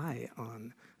keep an eye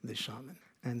on the shaman.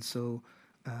 And so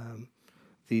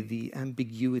the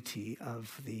ambiguity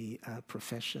of the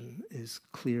profession is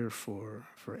clear for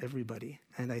everybody.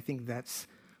 And I think that's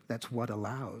what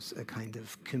allows a kind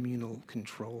of communal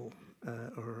control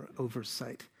or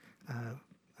oversight.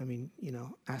 I mean,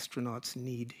 astronauts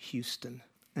need Houston,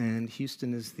 and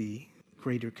Houston is the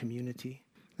greater community.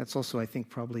 That's also, I think,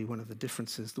 probably one of the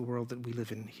differences. The world that we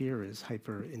live in here is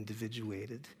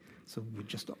hyper-individuated, so we're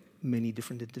just many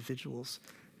different individuals.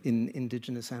 In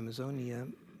indigenous Amazonia,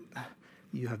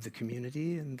 you have the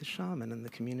community and the shaman, and the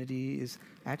community is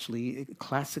actually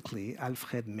classically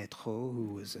Alfred Métaux,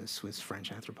 who was a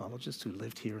Swiss-French anthropologist who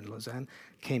lived here in Lausanne,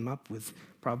 came up with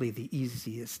probably the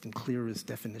easiest and clearest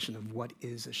definition of what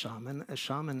is a shaman. A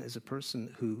shaman is a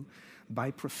person who,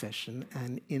 by profession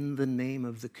and in the name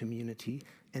of the community,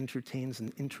 entertains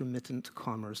an intermittent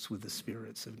commerce with the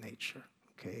spirits of nature,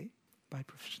 okay? By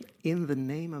profession, in the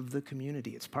name of the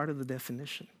community. It's part of the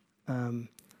definition.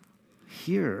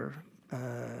 Here,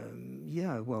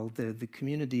 the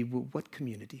community, what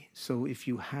community? So if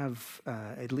you have,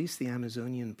 at least the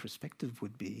Amazonian perspective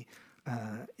would be,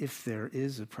 if there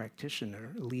is a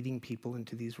practitioner leading people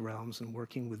into these realms and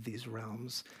working with these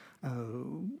realms,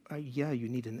 you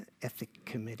need an ethic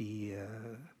committee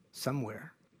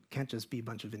somewhere. Can't just be a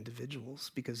bunch of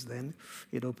individuals, because then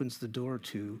it opens the door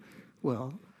to,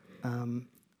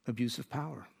 abuse of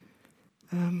power.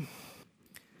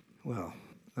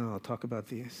 I'll talk about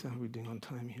these. How are we doing on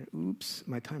time here? Oops,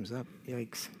 my time's up.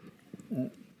 Yikes.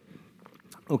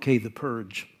 Okay, the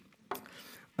purge.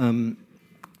 In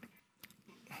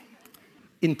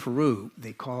Peru,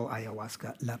 they call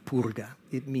ayahuasca la purga.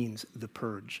 It means the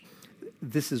purge.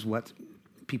 This is what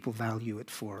people value it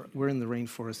for. We're in the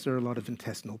rainforest. There are a lot of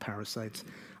intestinal parasites.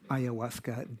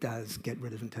 Ayahuasca does get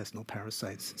rid of intestinal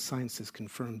parasites. Science has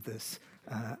confirmed this.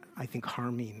 I think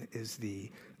harmine is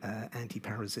the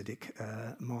anti-parasitic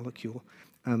molecule.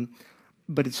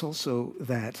 But it's also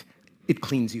that it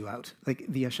cleans you out. Like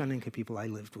the Ashaninka people I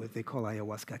lived with, they call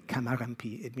ayahuasca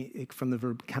kamarampi. From the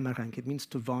verb kamarank, it means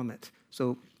to vomit.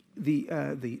 So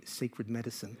the sacred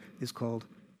medicine is called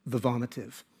the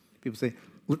vomitive. People say,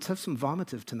 let's have some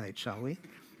vomitive tonight, shall we?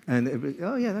 And,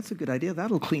 oh yeah, that's a good idea.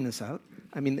 That'll clean us out.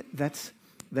 I mean, that's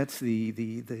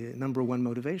the number one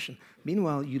motivation.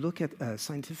 Meanwhile, you look at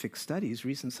scientific studies,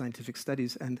 recent scientific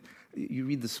studies, and you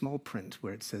read the small print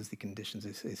where it says the conditions.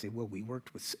 They say, well, we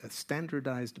worked with a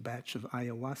standardized batch of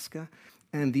ayahuasca,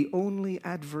 and the only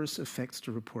adverse effects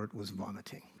to report was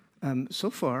vomiting. So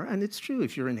far, and it's true,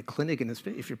 if you're in a clinic, and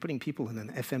if you're putting people in an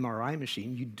fMRI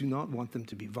machine, you do not want them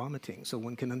to be vomiting. So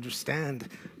one can understand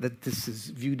that this is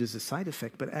viewed as a side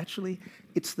effect, but actually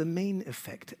it's the main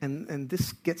effect. And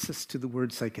this gets us to the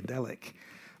word psychedelic,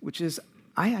 which is,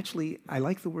 I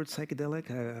like the word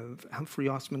psychedelic. Humphrey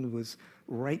Osmond was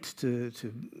right to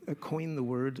coin the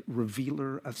word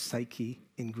revealer of psyche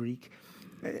in Greek.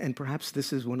 And perhaps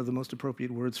this is one of the most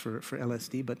appropriate words for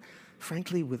LSD, but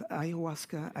frankly, with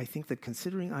ayahuasca, I think that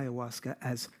considering ayahuasca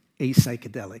as a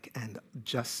psychedelic and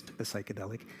just a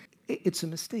psychedelic, it's a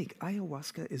mistake.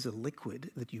 Ayahuasca is a liquid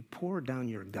that you pour down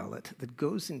your gullet, that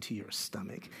goes into your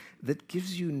stomach, that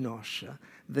gives you nausea,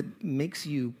 that makes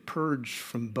you purge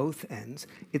from both ends.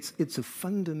 It's a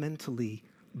fundamentally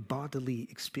bodily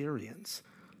experience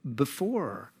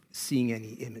before seeing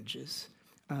any images.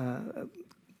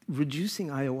 Reducing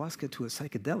ayahuasca to a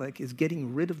psychedelic is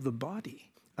getting rid of the body.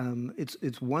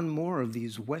 It's one more of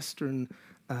these Western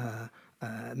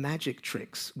magic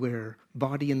tricks where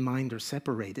body and mind are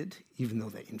separated, even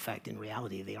though in fact, in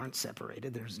reality, they aren't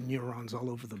separated. There's neurons all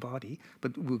over the body,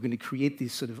 but we're going to create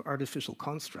these sort of artificial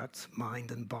constructs,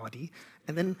 mind and body,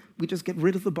 and then we just get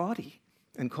rid of the body.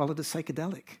 and call it a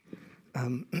psychedelic.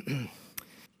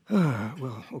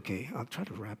 Well, okay, I'll try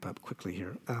to wrap up quickly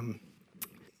here.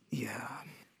 Yeah.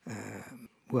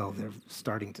 Well, they're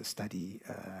starting to study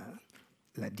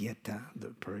La Dieta, the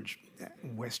purge.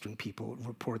 Western people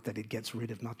report that it gets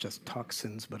rid of not just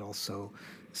toxins, but also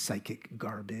psychic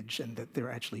garbage, and that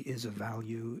there actually is a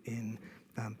value in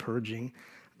purging.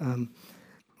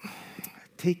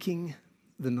 Taking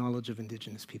the knowledge of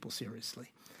indigenous people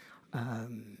seriously.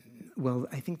 Well,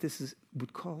 I think this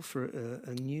would call for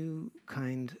a new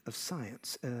kind of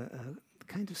science, a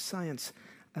kind of science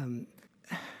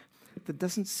that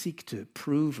doesn't seek to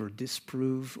prove or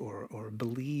disprove or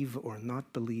believe or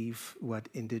not believe what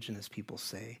indigenous people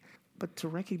say, but to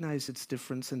recognize its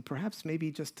difference and perhaps maybe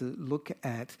just to look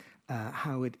at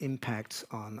how it impacts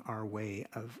on our way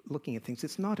of looking at things.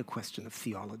 It's not a question of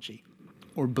theology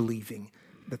or believing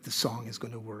that the song is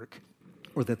going to work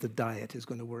or that the diet is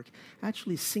going to work.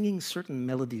 Actually, singing certain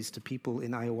melodies to people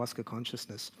in ayahuasca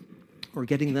consciousness, or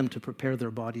getting them to prepare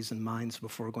their bodies and minds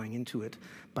before going into it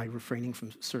by refraining from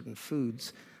certain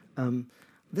foods,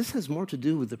 this has more to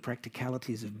do with the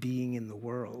practicalities of being in the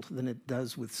world than it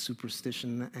does with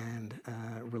superstition and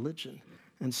religion.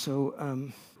 And so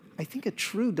I think a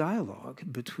true dialogue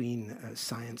between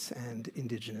science and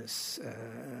indigenous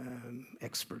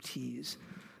expertise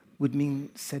would mean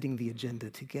setting the agenda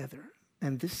together.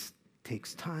 And this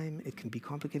takes time. It can be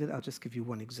complicated. I'll just give you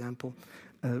one example.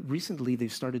 Recently,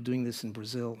 they've started doing this in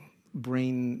Brazil.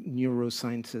 Brain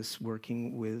neuroscientists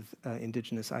working with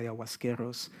indigenous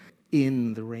ayahuasqueros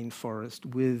in the rainforest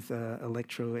with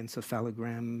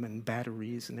electroencephalogram and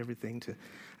batteries and everything.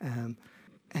 And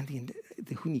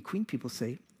the Huni people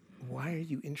say, why are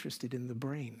you interested in the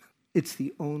brain? It's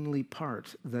the only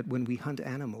part that when we hunt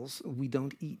animals, we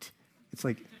don't eat. It's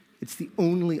like, it's the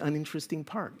only uninteresting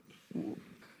part.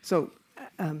 So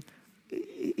I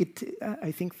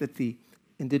think that the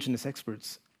indigenous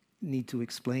experts need to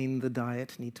explain the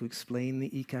diet, need to explain the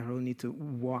Icaro, need to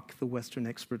walk the Western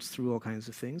experts through all kinds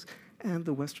of things, and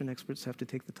the Western experts have to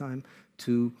take the time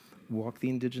to walk the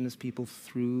indigenous people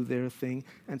through their thing.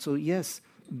 And so, yes,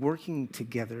 working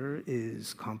together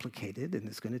is complicated and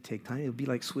it's going to take time. It'll be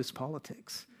like Swiss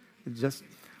politics. Just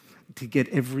to get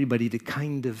everybody to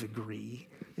kind of agree,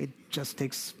 it just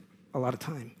takes a lot of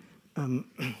time.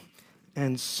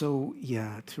 And so,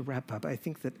 yeah, to wrap up, I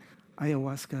think that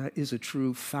ayahuasca is a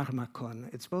true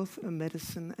pharmakon. It's both a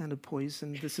medicine and a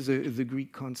poison. This is the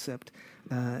Greek concept.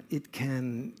 It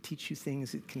can teach you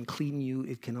things. It can clean you.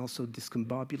 It can also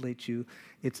discombobulate you.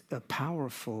 It's a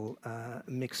powerful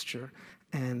mixture.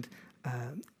 And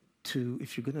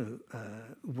if you're going to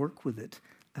work with it,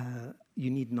 you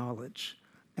need knowledge.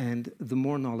 And the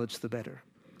more knowledge, the better.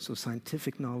 So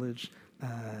scientific knowledge,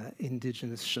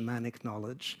 indigenous shamanic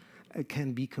knowledge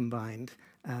can be combined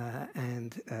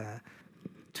and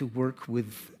to work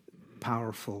with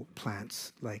powerful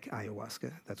plants like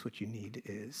ayahuasca. That's what you need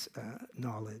is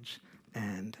knowledge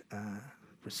and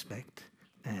respect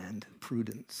and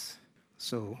prudence.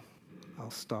 So I'll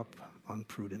stop on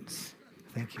prudence.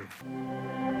 Thank you.